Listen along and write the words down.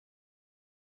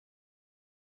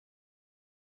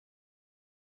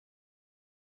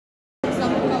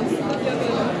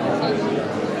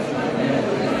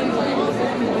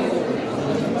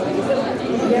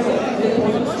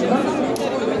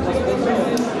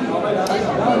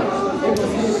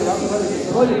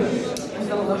svoju.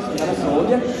 Mislim da smo danas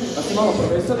ovdje, da se malo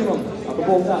proveselimo,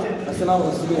 ako Bog da, da se malo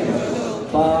nasmijemo.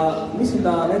 Pa mislim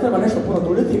da ne treba nešto puno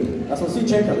duljiti, da smo svi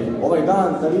čekali ovaj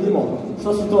dan da vidimo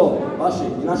što su to vaši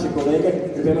i naši kolege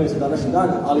pripremili za današnji dan,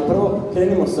 ali prvo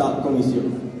krenimo sa komisijom.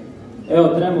 Evo,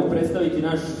 trebamo predstaviti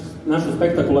našu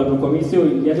spektakularnu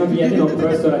komisiju, jednog jedinog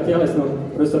profesora tjelesnog,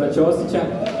 profesora Ćosića.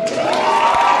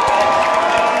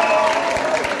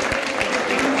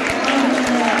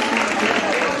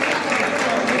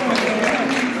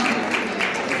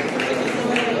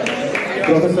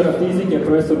 Profesora fizike,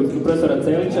 profesora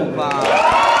Celića.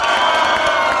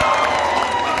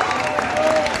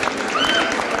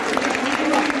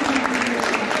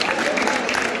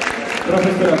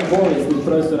 Profesora povijesti,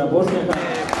 profesora Bošnjaka.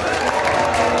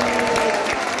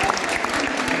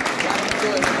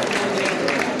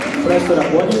 Profesora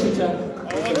Polješića.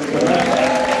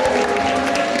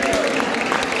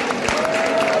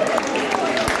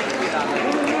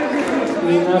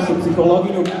 I našu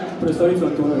psihologinju, profesoricu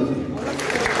Antunović.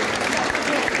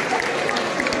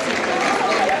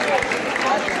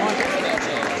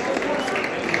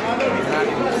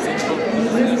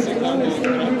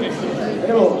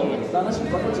 Evo, današnji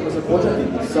program ćemo započeti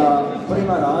sa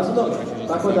prvima razredom,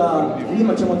 tako da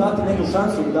njima ćemo dati neku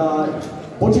šansu da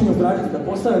počinju graditi,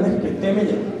 da postave nekakve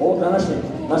temelje ovog današnjeg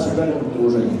našeg velikog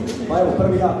druženja. Pa evo,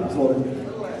 prvi ja, izvolite.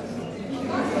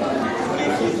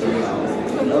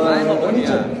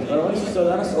 Oni su se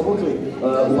danas obukli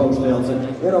u bauštelce,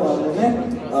 vjerovali ne,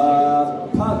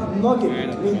 pa mnogi,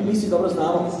 mi svi dobro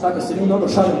znamo kako se mi mnogo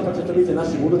šalimo, kako će to biti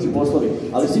naši budući poslovi,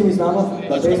 ali svi mi znamo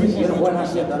da bez njih ovaj naš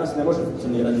svijet danas ne može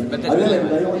funkcionirati, a vjerujem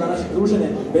da je ovo današnje druženje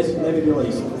bez njih ne bi bilo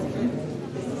isto.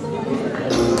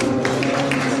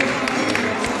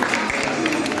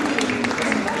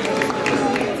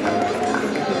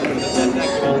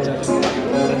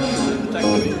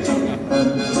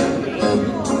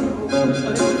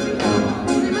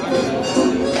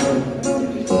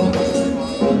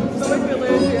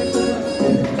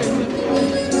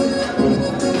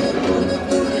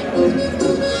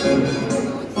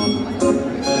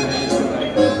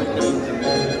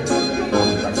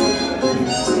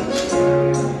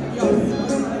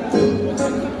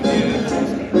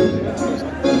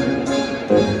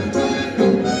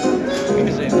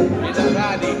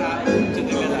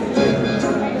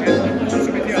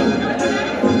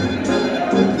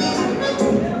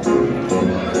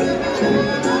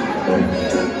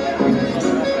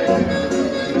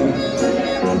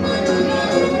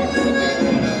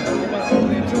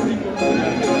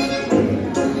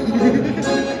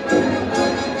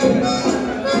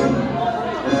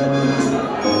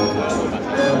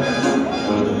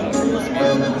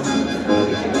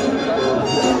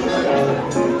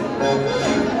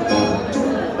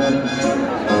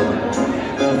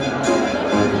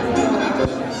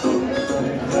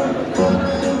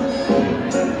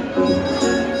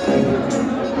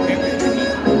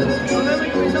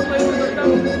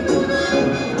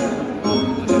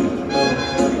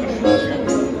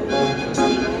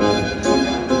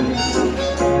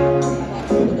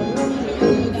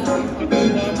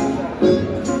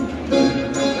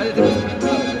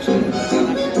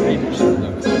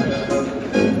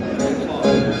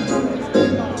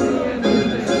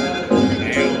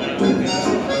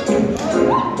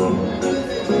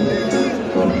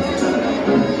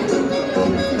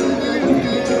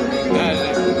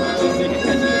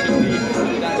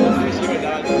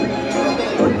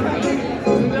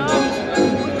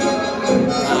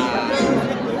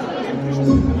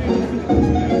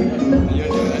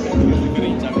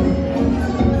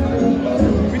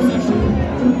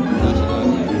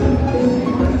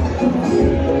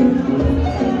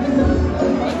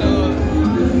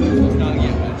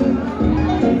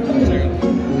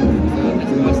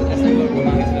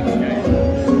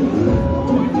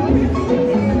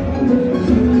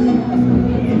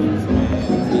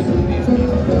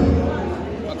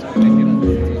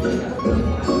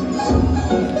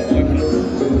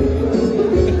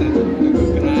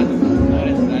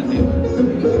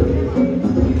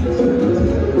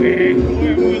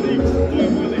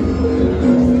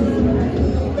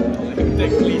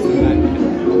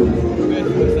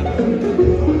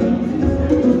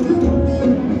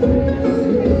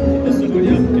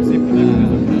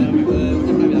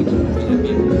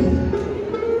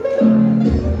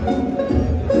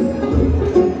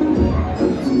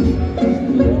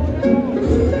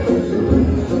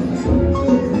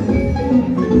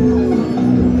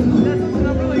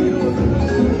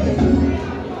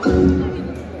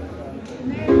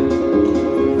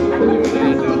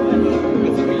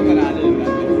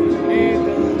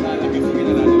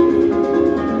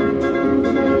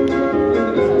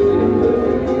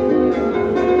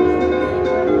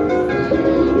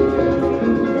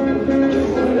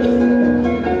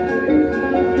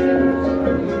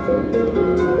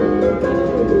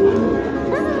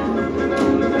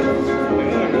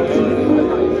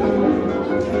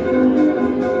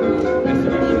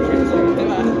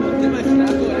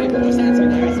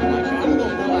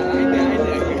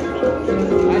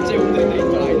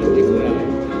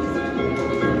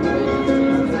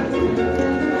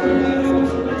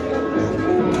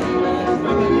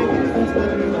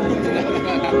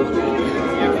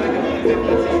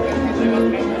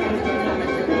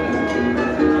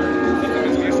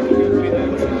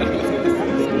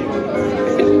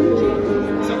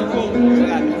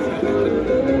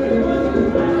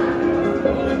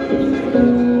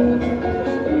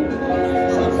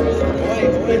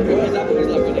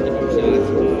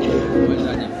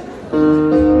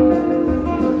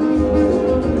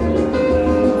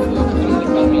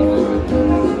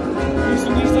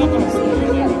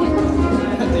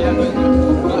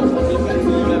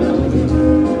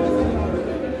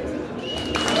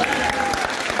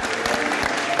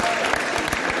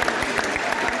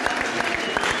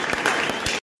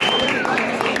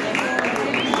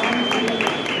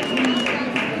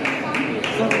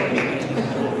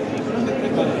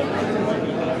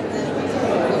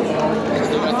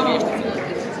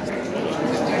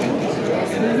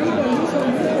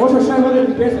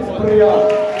 i pjesma se prvi ja.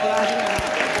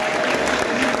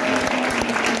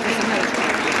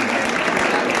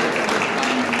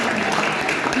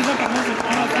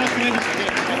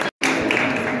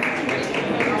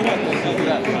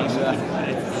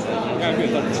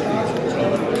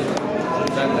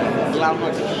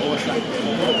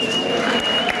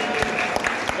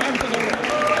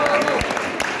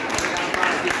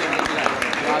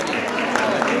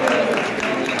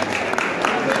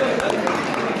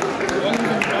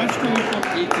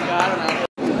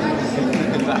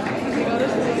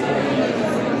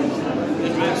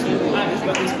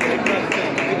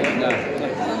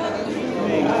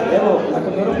 Evo,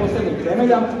 nakon dobro postavljenih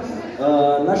temelja,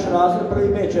 naš razred prvi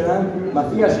B će na jedan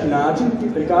mafijaški način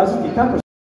prikazati kako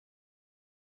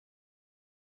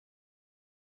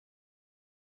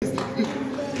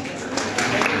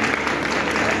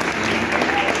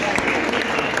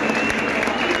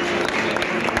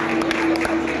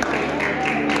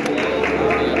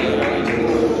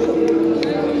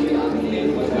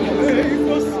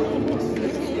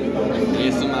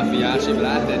Nisu mafijaši,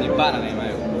 brate, ni para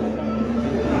nemaju.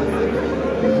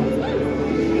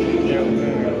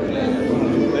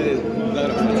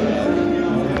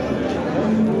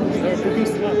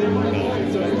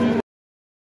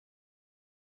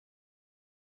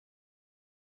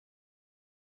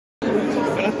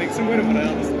 Brate, se muero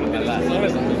para allá.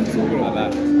 ¿Sabes? Seguro.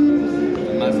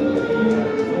 Más.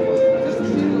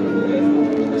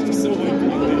 Esto se va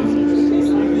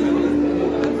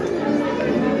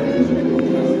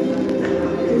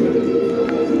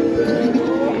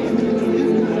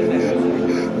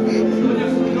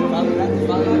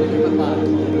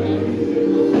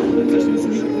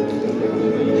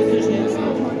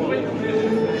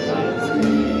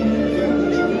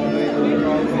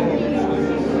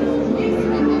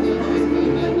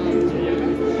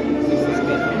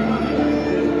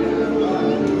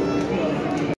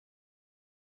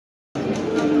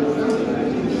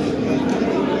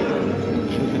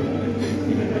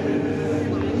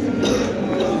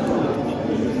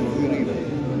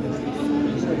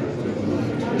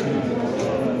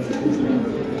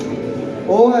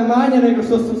ovo je manje nego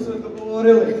što su se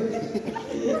dogovorili.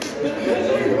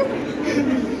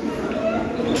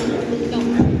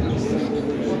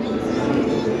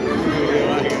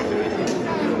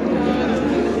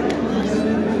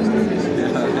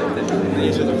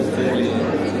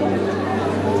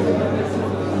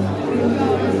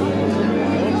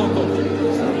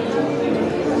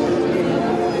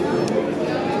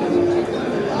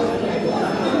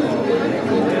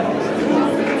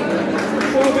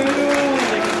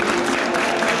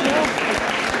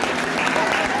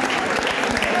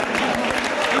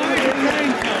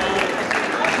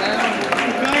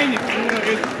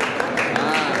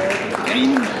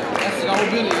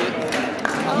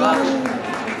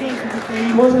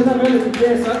 Može jedan veliki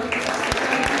pljesak.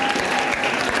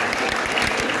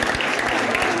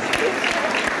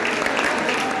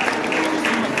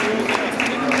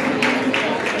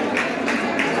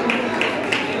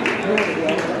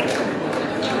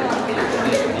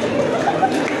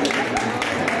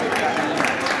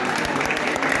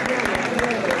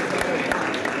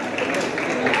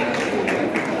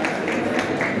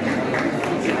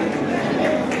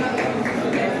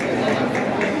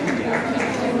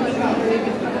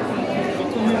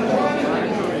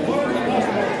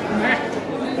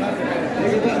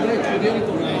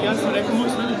 Ja sam rekao,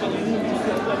 možeš ne pa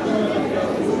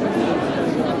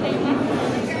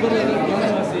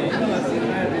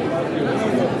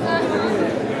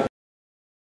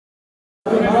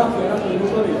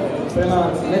prema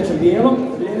nečem bijelom,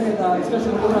 vrijeme je da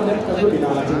iskažemo to na nekakav drugi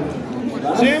način.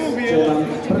 Danas će vam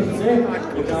prvi C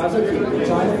pokazati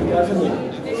učenje prikazanje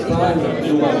spajanje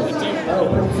ljubavi.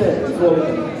 Evo prvi C,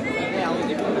 izvolite.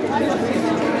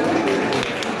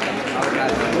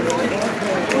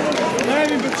 daj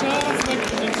mi bečavac,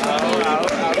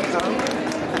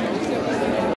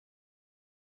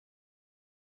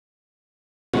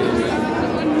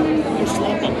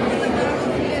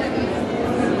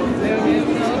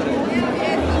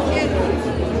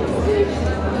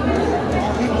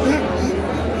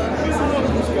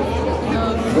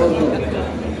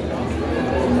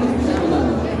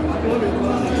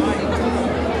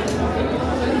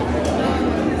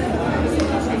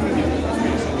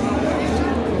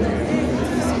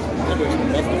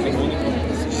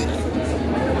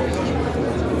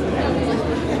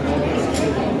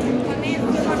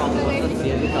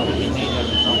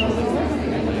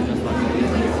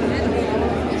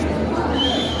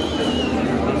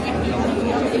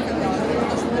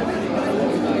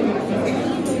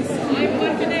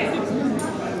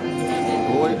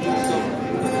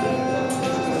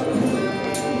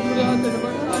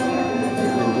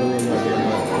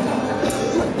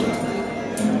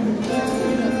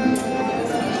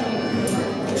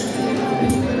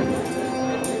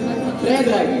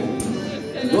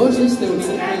 Došli ste u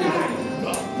crkveni...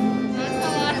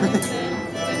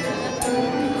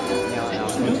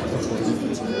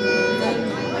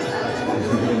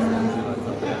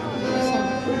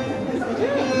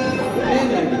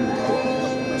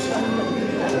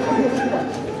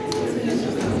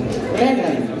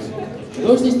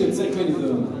 Došli ste u crkveni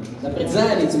dom, da pred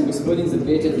zajednicom gospodin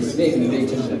zapečati sveh na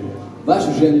večeše, vašu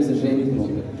želju za ženitvom,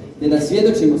 te da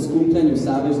svjedočimo skupljanju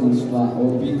savezništva o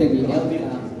obitelji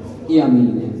Elvira i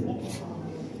Amine.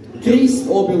 Krist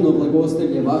obilno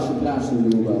blagoslovlje vašu bračnu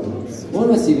ljubav. On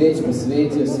vas je već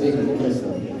posvetio svetim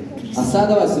krstom, a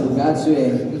sada vas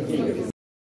obogaćuje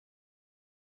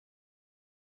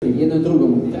jedno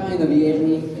drugom trajno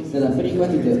vjerni, te da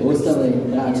prihvatite ostale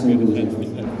bračne dužnosti.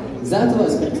 Zato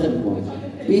vas pred crkvom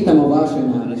pitamo o vašoj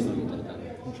namjesti.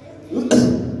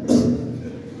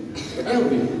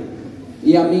 Elvir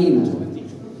i Amina,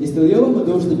 jeste li ovamo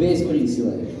došli bez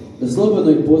prisile, da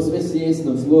slobodno i posve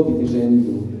svjesno sklopite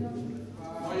ženitbu?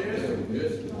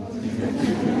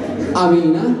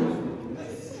 Amina?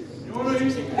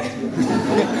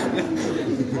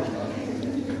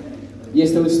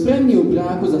 Jeste li spremni u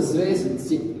braku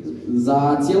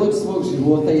za cijelog svog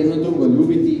života jedno drugo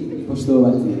ljubiti i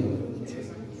poštovati?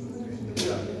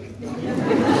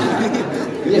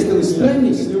 Jeste li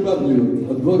spremni s ljubavlju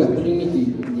od Boga primiti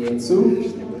djecu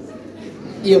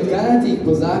i odgajati ih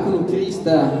po zakonu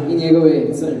Krista i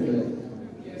njegove crkve?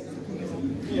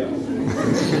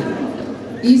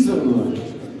 Izvorno,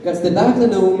 kad ste dakle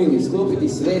naumili sklopiti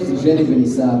sveti ženidbeni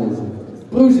savez,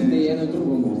 pružite jedno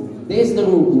drugomu desnu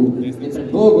ruku te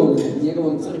pred Bogom i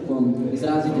njegovom crkvom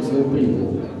izrazite svoju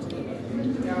privolu.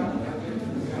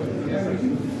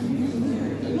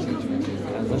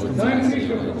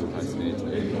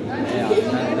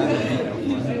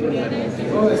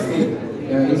 Bolesti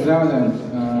i zdravlja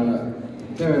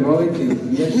tebe voliti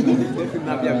vječno do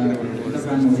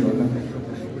kraja života.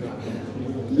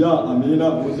 Ja,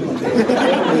 Amina, uzimam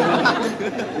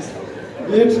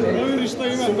vječnu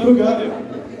supruga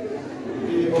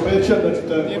i obećam da ću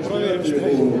te poštivati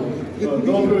u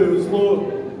dobru i u zlu,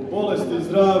 u bolesti i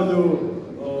zdravlju,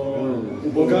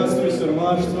 u bogatstvu i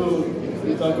siromaštvu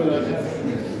i tako dalje.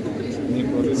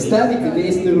 Stavite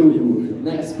desnu ruku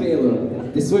na raspelo,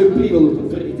 te svoju privolu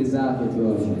potvrdite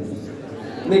zakletvom.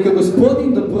 Neka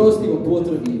gospodin doprostivo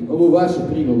potvrdi ovu vašu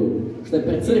privolu, što je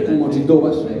pred crkvom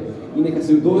očitovaše, i neka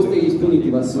se udostoji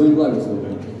ispuniti vas svojim blagoslovom.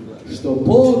 Što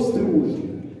Bog struži.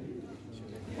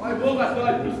 Aj Boga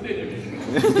staj, pustinje više.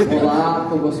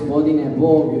 Polako, gospodine,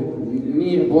 Bog,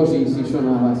 mir Božji sišao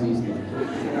na vas isto.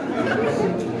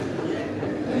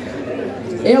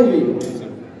 Elvir,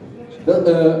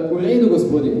 u redu,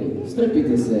 gospodine,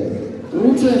 strpite se,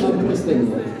 ručujem vam prstenje.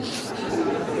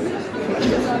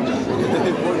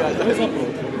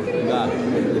 Da.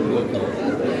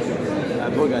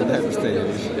 Boga, daj prstenje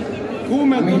više.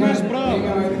 Kume, to neš pravo.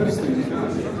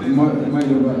 Moj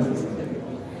ljubav.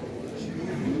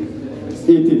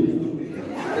 I ti.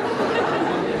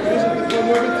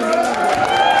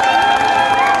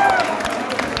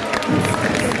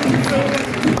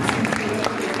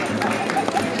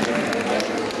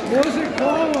 Može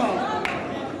kova.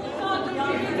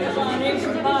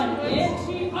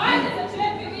 Ajde,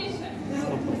 začepi više.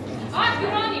 Ajde,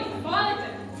 Roni, hvalite.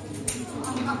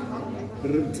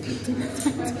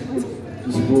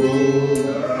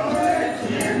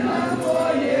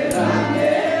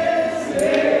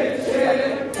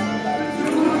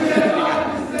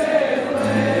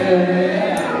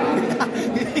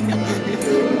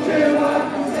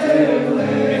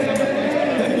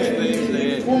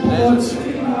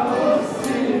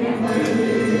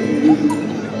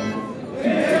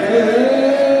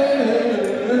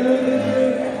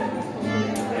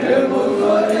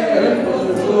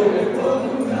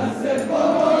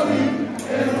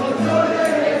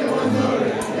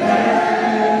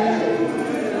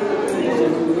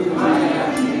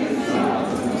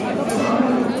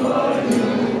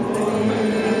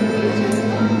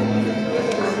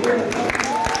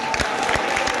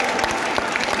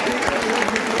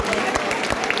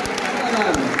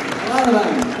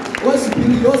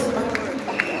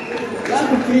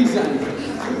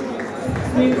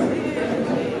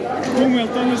 Kume, jel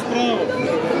to neš pravo?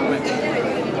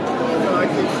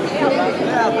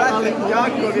 Brate,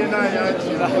 Jakov je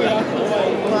najjači.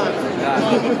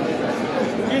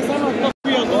 Nije samo to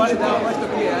pio, to će pravo.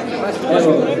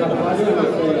 Evo, zahvaljujemo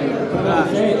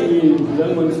se i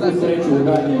želimo im svu sreću u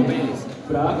radnjem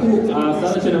braku, a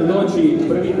sada će nam doći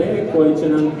prvi dek koji će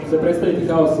nam se predstaviti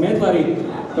kao smetlari.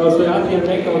 Kao što je Adrian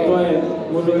rekao, to je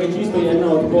možda već isto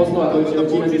jedna od poslova koji će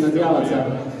većina gimnazijalaca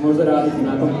možda raditi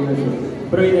nakon gimnazije.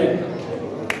 Prvi dek.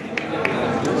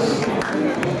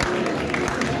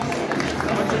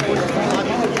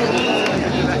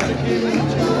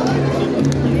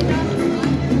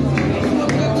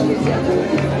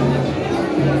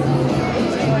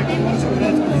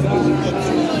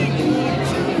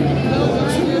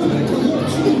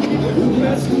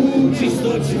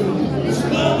 čistoću,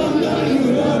 spavam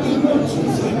danju, radim noću,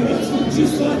 za gradsku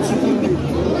čistoću,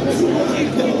 čuvaj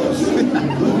hoću,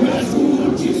 u gradsku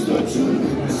čistoću,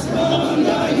 spavam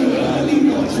danju, radim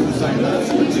noću, za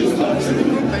gradsku čistoću.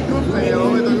 Kako je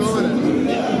ovo dogovoreno?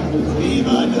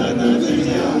 Ima dana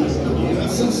drnja, ja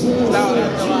sam svoju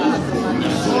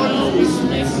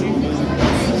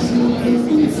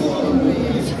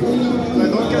To je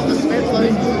dokaz da svetla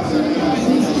i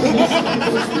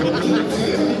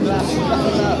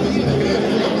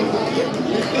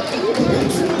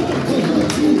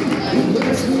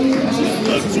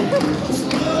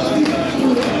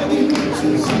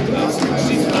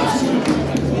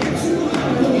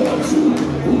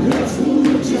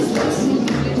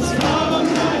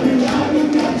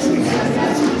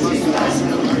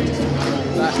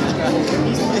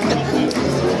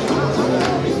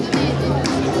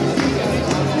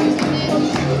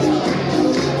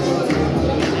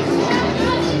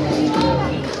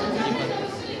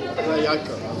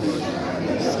jako.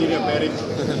 Skinio perik.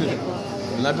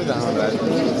 Lepiej da nam brać.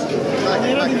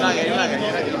 Nie radi.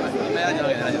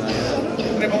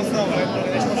 Treba osnovu,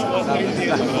 nešto što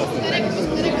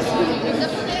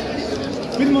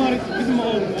vidimo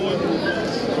ovo.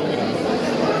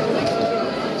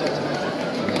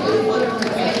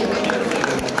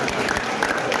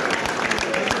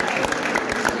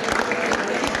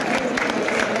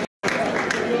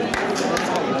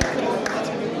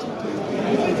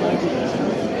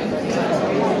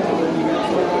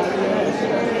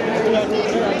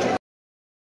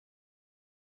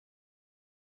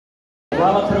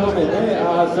 Hvala prvome D,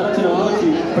 a sada će nam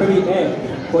doći prvi E,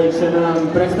 koji će nam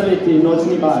predstaviti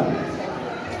noćni bar.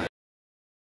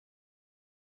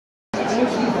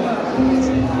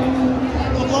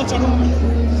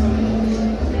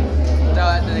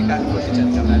 Pogledajte kako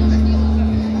podsjećanja, brate.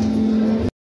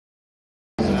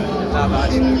 Da,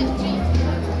 baš.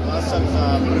 Ja sam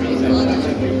za prvi.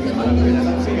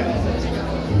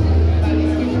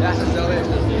 Ja sam za ove.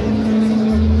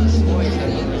 Ovo je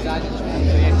zadnje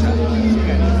svijeća.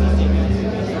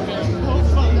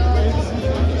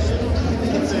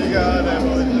 Cigare,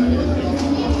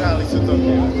 da li su to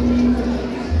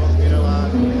Mirela.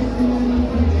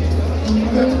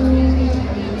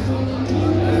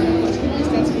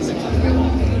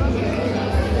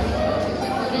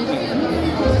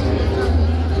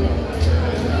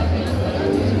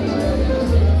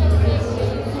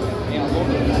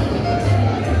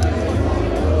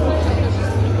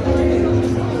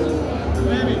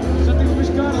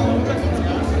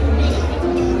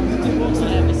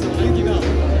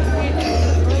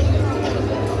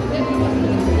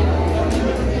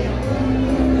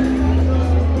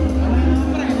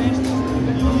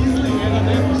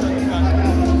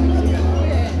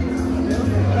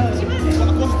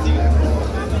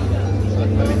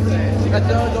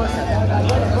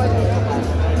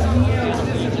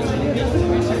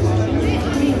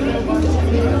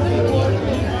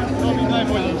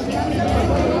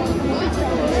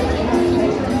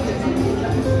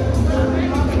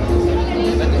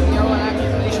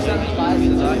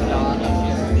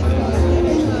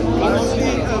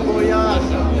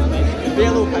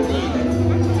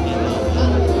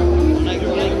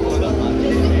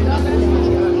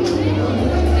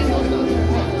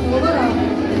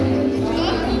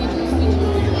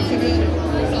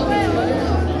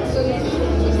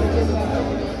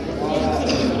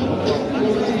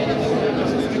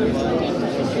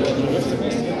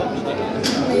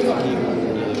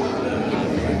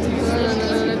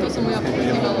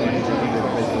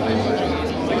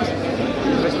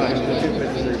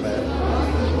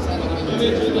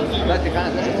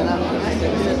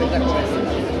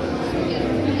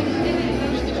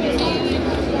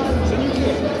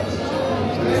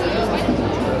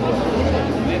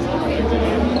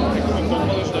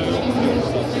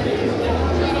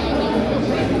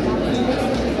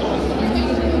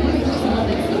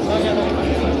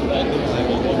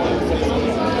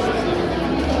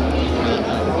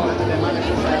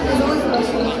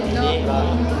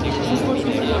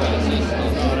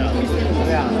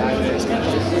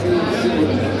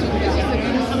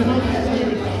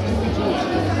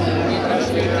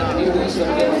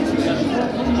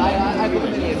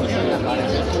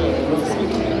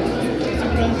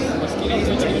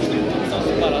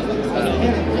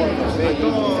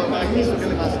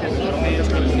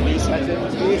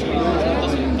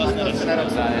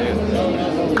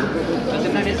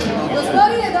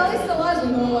 Gospodine, da li ste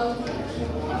lažni nova?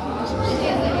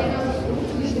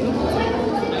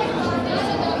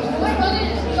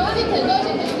 Dođite.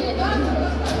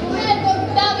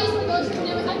 Da, vi ste došli.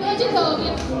 A dođite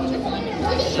ovdje.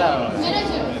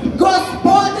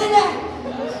 Gospodine!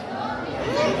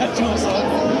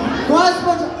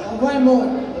 Gospođo, ovo je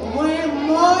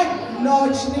moj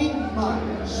noćni mar.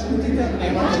 Šutite,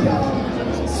 nemojte ga.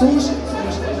 Slušajte,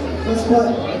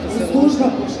 gospodin, uz dužno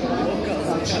poštovanje.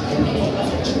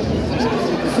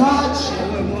 Znači,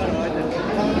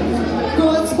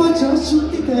 gospođo,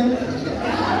 šutite.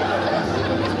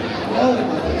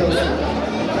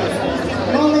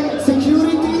 Molim,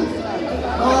 security,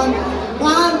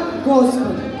 van,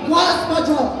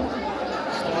 gospođo,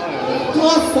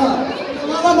 dosta,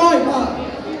 ovo moj bar.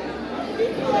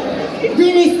 Vi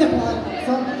niste bar,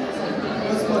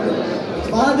 gospodin,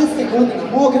 20 godina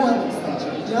mog radnog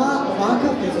staža, ja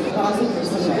ovakav bezobrazan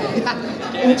nisam.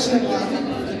 Hoćete gledati?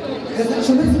 Ne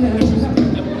znači, uvijek se ne računam.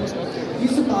 Gdje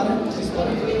su pare?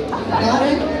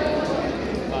 Pare?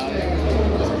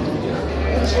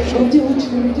 Ovdje.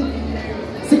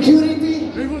 Security,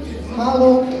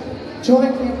 malo,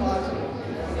 čovjek nije plaća.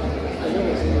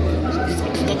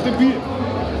 Što te bije?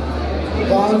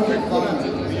 Van.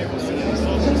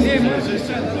 Ne, možeš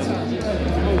sad.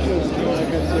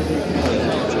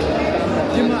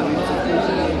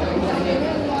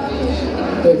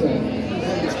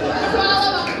 Hvala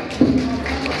vam.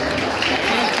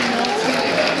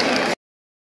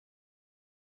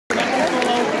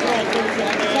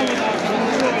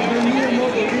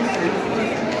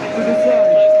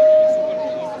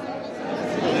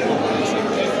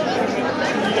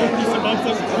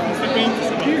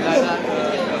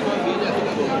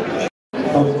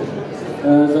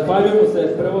 Zahvaljujemo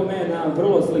se prvome na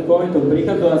vrlo slikovitom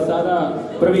prikazu, a sada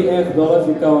prvi F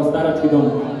dolazi kao starački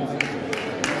dom.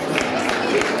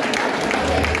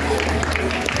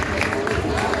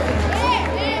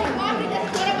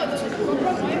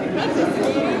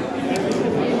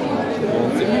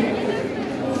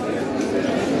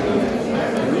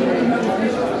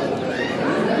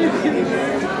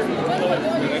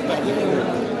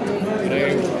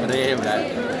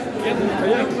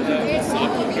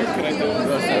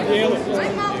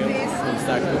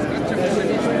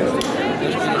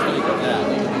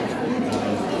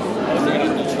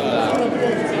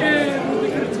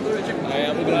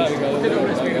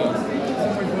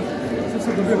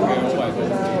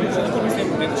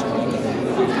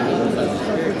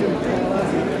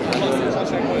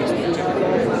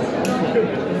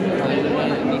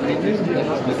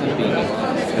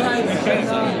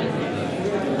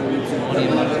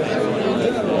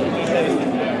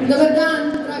 Dobar dan,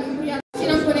 dragi prijatelji. Još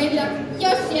jedan ponedjeljak,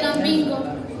 još jedan bingo.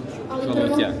 Ali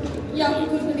prvo, jako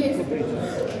tužna vijest.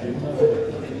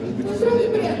 Dragi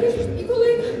prijatelj i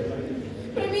kolega,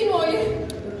 preminuo je.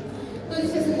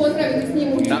 Dođite se pozdraviti s njim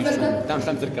u četvrtak. Tam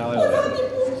sam crkale.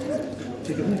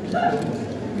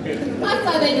 A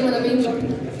sada idemo na bingo.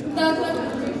 Dakle,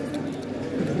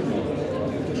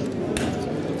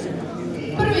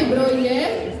 prvi broj je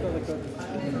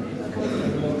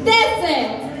 10.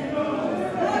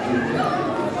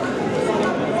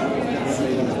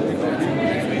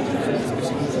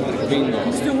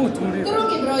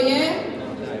 Drugi broj je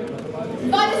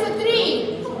 23.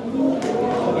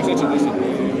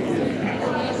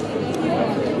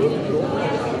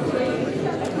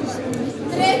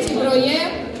 Treći broj je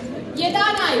 11.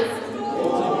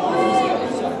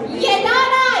 11.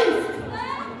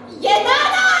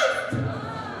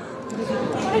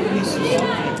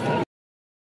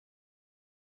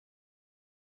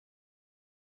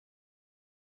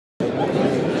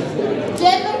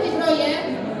 Četvrti broj je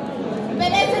 53.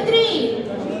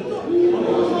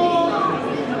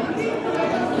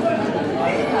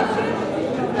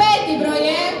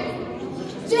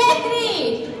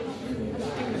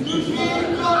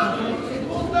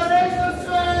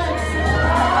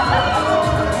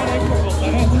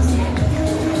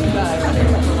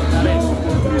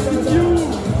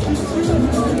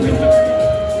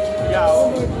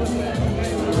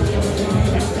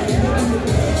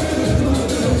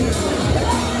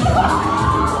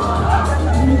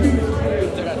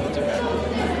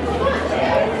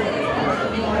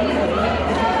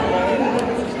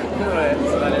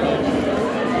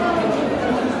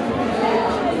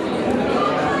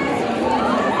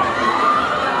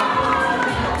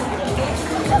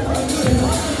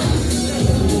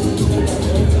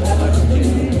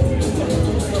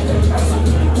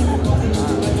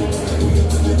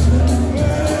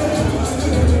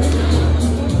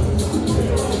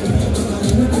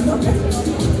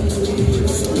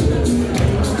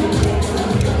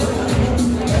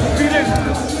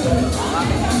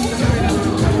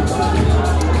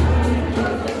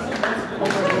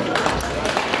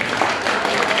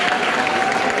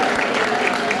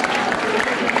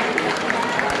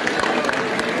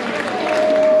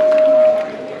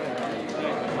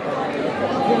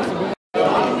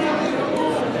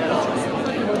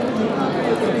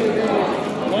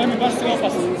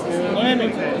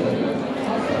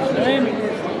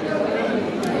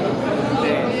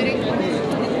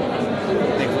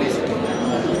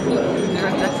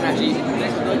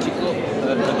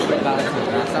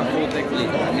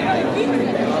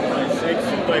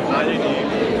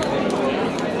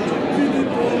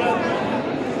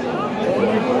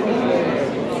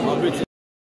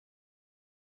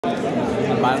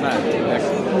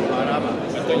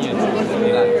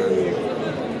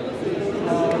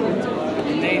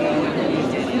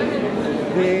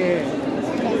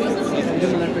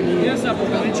 Ja sam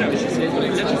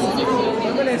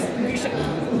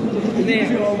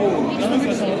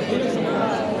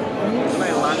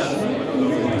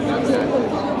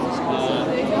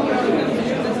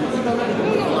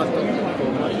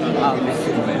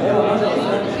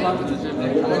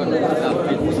Pogledajte,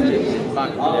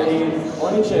 ali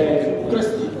oni će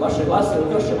ukrstiti vaše glase,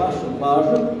 ukršće vašu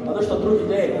pažnju, zato što drugi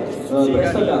D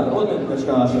predstavlja odmet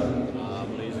pljačkaša.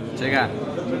 Čega?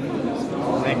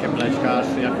 Neke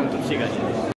pljačkaše, ja kom to ciganje.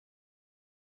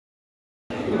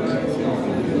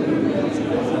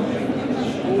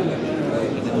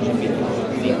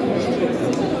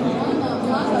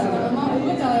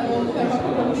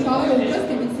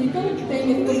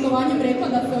 Poštovanjem rekla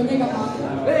da se od njega makne.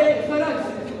 Šta radiš?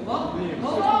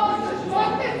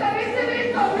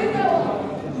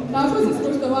 Tako se s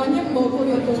poštovanjem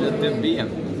lopovi od toga. Ja te bijem.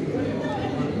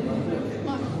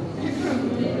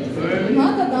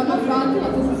 Mlada dama vratila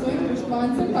se sa svojim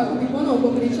poštovancem kako bi ponovo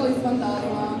popričali s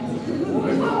vandarima.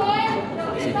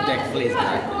 Si tek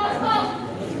flizgaj.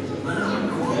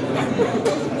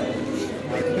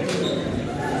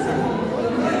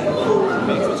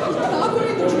 Tako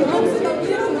li društvan se na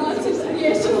miran način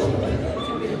riješilo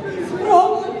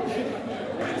problem?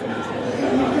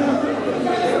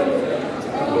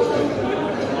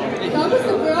 Tako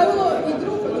se pojavilo i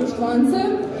drugo društvance.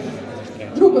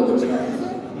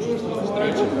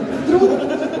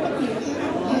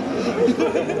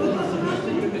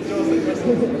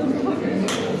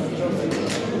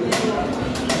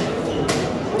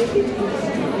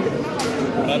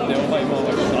 Brate, ovaj ima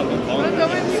ovako slatno pol.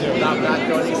 Da,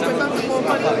 brate, oni samo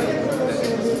skapali.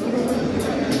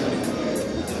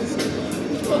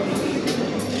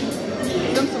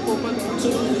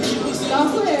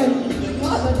 Tako je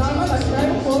mlada dama na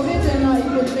kraju povrijeđena i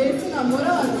potresena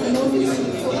morala se nositi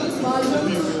s ovom svađom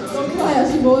do kraja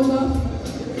života.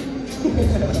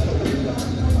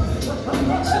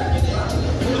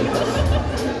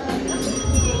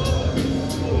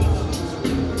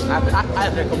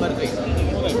 Ajde preko mrtvih.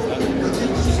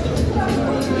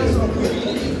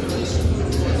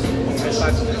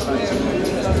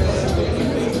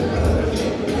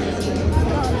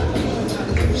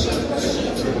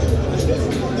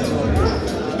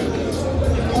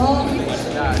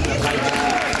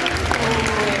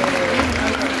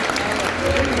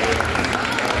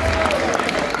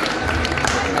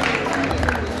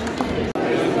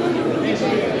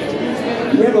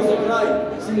 I evo za kraj,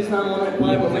 svi mi znamo onaj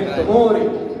pojmo Memento Mori,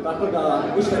 tako da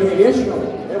ništa nije vječno.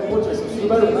 Evo počeli smo s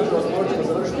Subaru, nažalost morat ćemo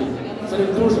završiti s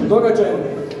jednim družnim događajem.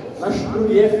 Naš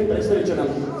drugi F predstavit će nam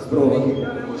sprovod.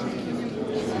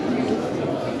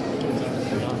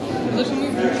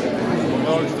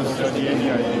 Pogledali što se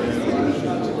odijenija i...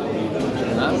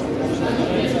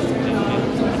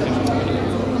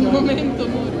 Memento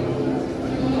Mori.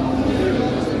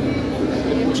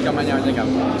 Puška manja od njega.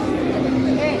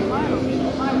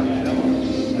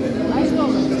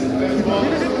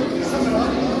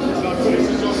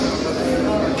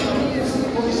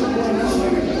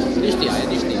 Dišti, ajde,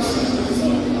 dišti.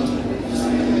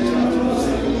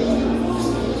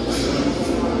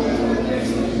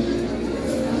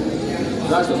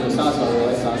 Zašto smo sazvali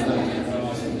ovaj sastanak?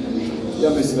 Ja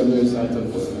mislim da mi je satan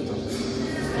poznato.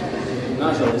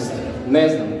 Nažalost, ne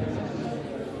znam.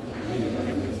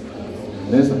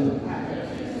 Ne znam.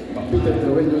 Pa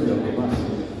pitajte ove ljudi oko vas.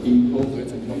 I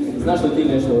opet. Znaš li ti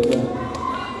nešto o tome?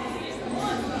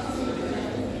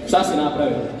 Šta si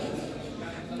napravio?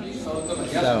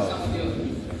 Evo.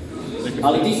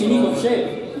 Ali ti si njihov šef.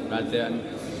 Brate,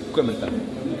 ko je mrtav?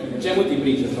 Čemu ti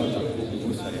pričaš o tome?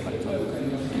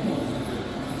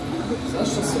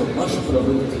 Zašto se vaš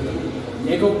produkt,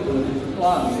 njegov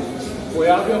plan,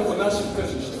 pojavio po našem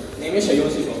tržištu? Ne miješaj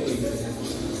Josipov priču.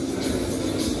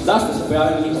 Zašto se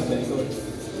pojavio njihov teritorij?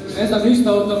 Ne znam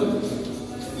ništa o tome.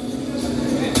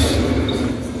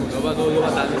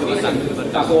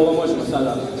 Kako ovo možemo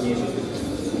sada riješiti?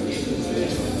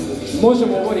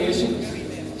 Možemo ovo riješiti.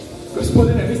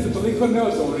 Gospodine, vi ste toliko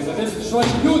neodgovorni da ne znate što vaši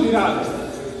ljudi rade.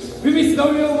 Vi mislite da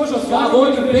ovo može ostvariti? Ja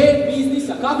vodim red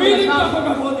biznisa, kako da vidim znam? kako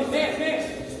ga vodi, ne!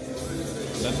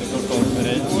 Zato je to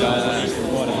konferencija, nešto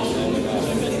gore.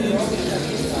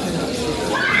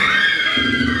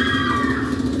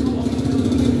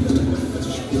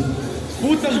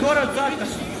 Pucaš gore od zakta!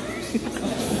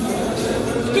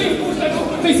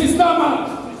 Ti si s nama!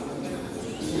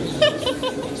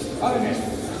 Ali ne!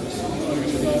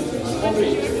 Obri!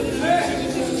 Ne!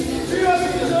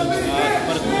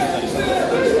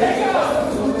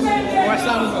 Ovo je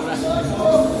samo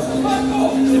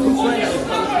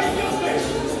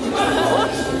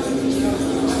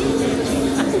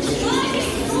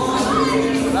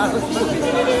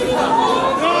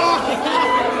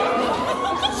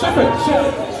Nastavi, šef!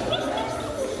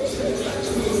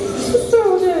 Što se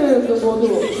ovdje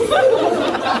dogodilo?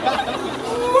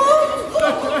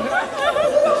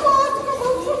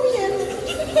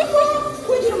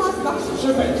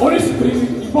 Šefe, oni su krivi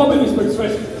i pobedili smo ih sve.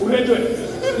 U redu je.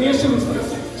 Riješili smo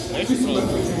ih. Svi su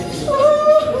mrtvi.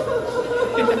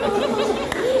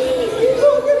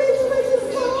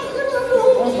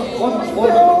 Odmah,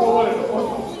 dogovoreno,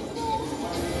 odmah.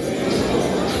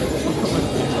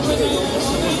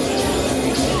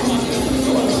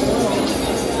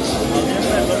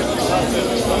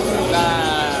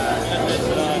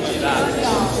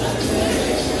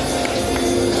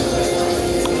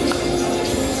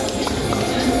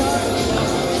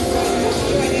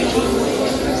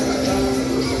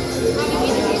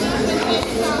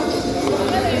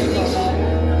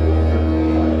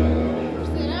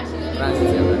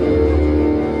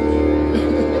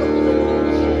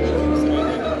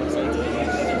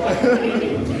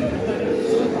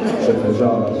 Šefe,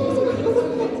 žao.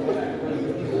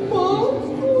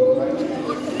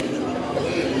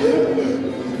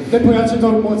 Gdje pojačajte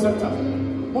ovog Mozarta?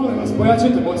 Molim vas,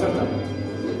 pojačajte Mozarta.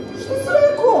 Što si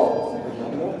rekao?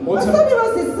 Mozart? A sad mi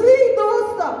vas je svih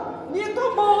dosta. Nije to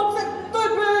Mozart, to je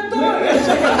Beethoven.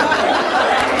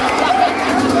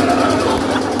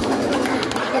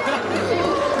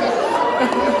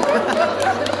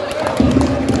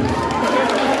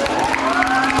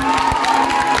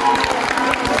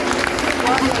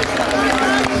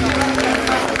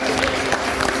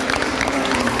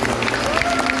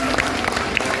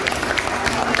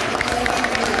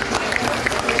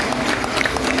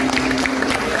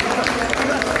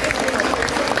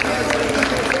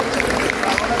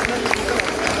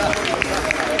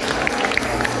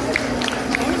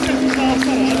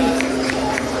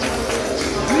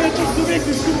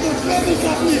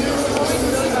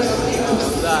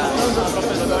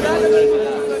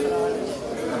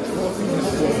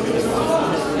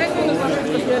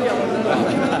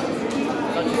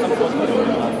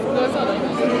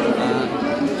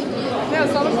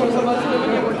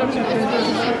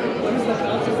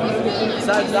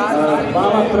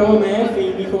 Hvala prvom F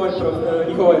i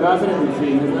njihovoj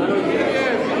razrednici.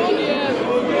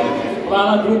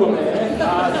 Hvala drugom F,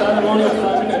 a sada molim vas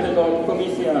sačekajte dok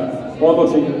komisija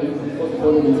odloči.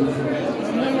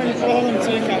 Nema ni problem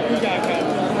čeka, kudaka.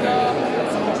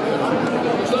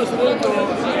 Šta se rekao?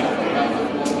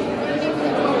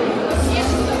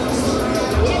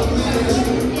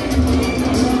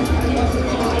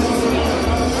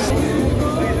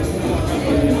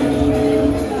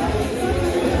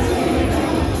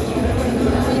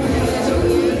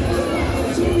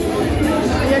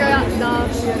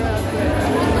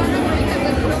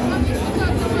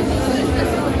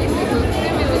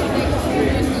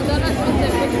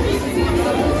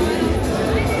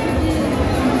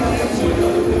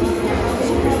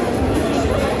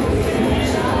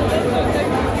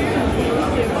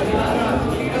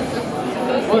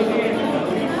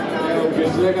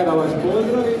 Svega da vas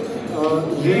pozdravim,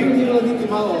 želim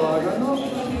izgledati malo lagano,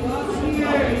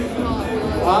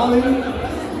 ali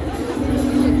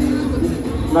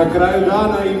na kraju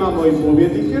dana imamo i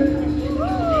pobjednike.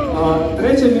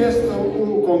 Treće mjesto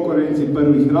u konkurenciji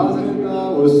prvih razreda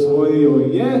osvojio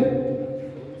je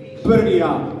prvi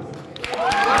ja.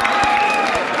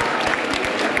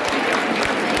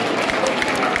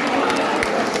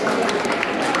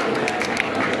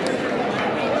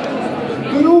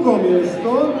 Drugo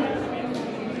mjesto,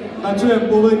 da čujem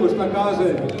publiku šta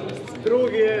kaže.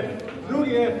 Drugi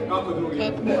je, kako drugi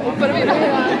je? Prvi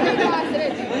razredi.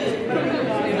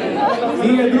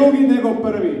 Nije drugi nego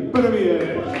prvi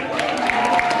je.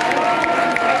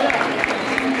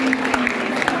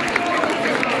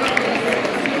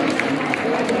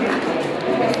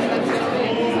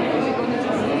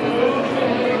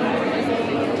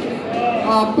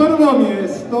 A prvo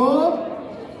mjesto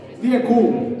je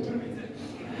kum.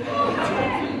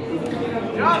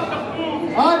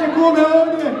 Ajde kume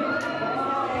ovdje!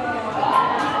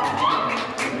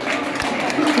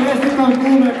 Čestitam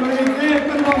kume koji je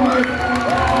prvo mjesto.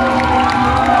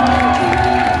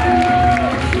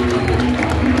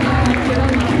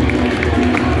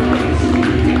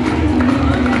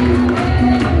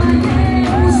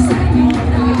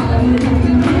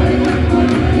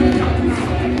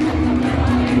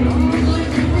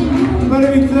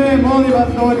 Prvi C, molim vas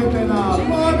dođite na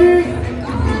podi.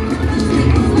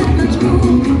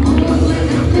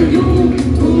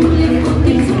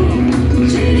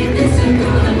 Činite se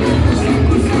korak,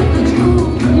 sliku svatačku,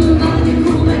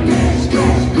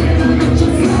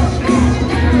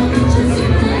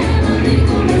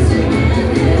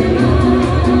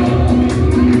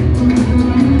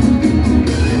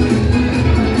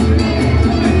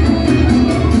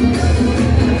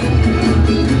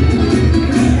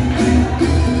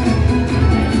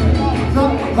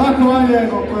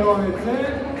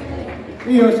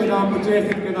 jedan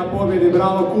čestitke na pobjedi,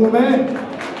 bravo kume.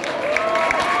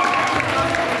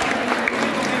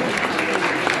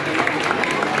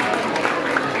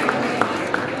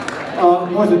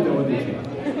 Možete otići.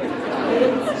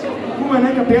 Kuma,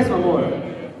 neka pjesma mora.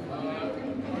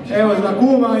 Evo za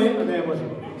kuma i... ne može.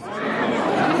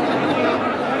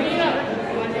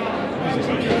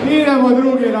 Idemo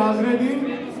drugi razredi.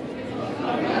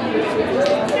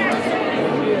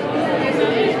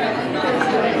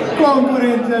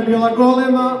 Konkurencija je bila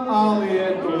golema, ali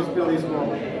eto, uspjeli smo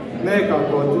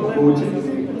nekako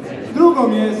učiti. Drugo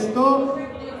mjesto,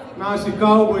 naši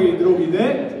kauboji drugi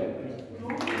D.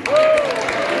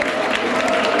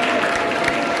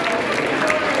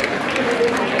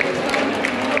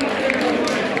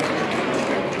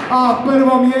 A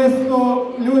prvo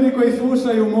mjesto, ljudi koji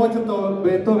slušaju Mozarta,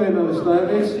 Beethovena, šta je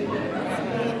već.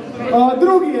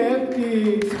 Drugi F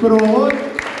i sprovod.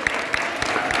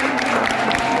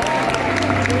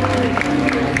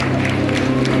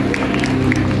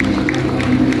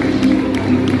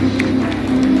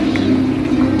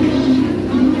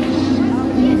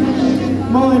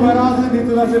 Molim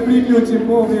razrednicu da se priključi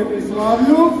pobjedi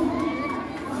slavlju.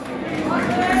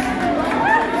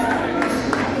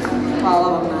 Hvala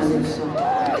vam najljepša.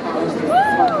 Hvala što ste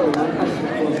shvatili montažnu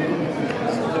pozornost.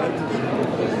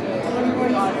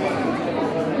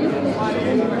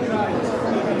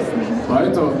 Pa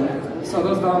eto,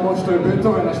 sada znamo što je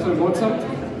Beethoven, a što je Mozart.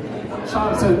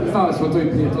 Šalim se, znali smo to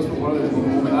i prije, to smo morali zbog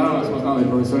ume, naravno smo znali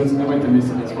profesorice, nemojte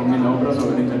misliti da smo mi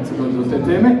neobrazovani kad se dođe do te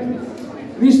teme.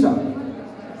 Ništa,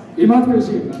 i Matko je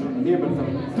živ, naravno, nije mrtav,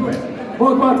 tu je.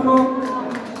 Bog Matko,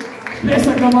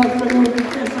 pljesak ga Matko ljudi,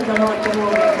 pljesak ga Matko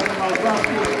mogu da se malo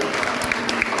zlasti.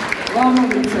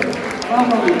 Lamovice,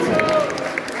 lamovice.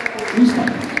 Ništa,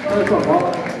 to je to,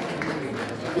 hvala.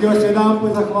 Još jedan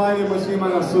put zahvaljujemo svima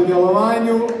na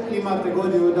sudjelovanju. Imate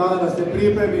godinu dana da se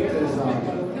pripremite za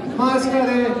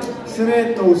maskare,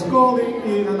 sretno u školi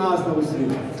i na nastavu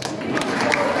svima.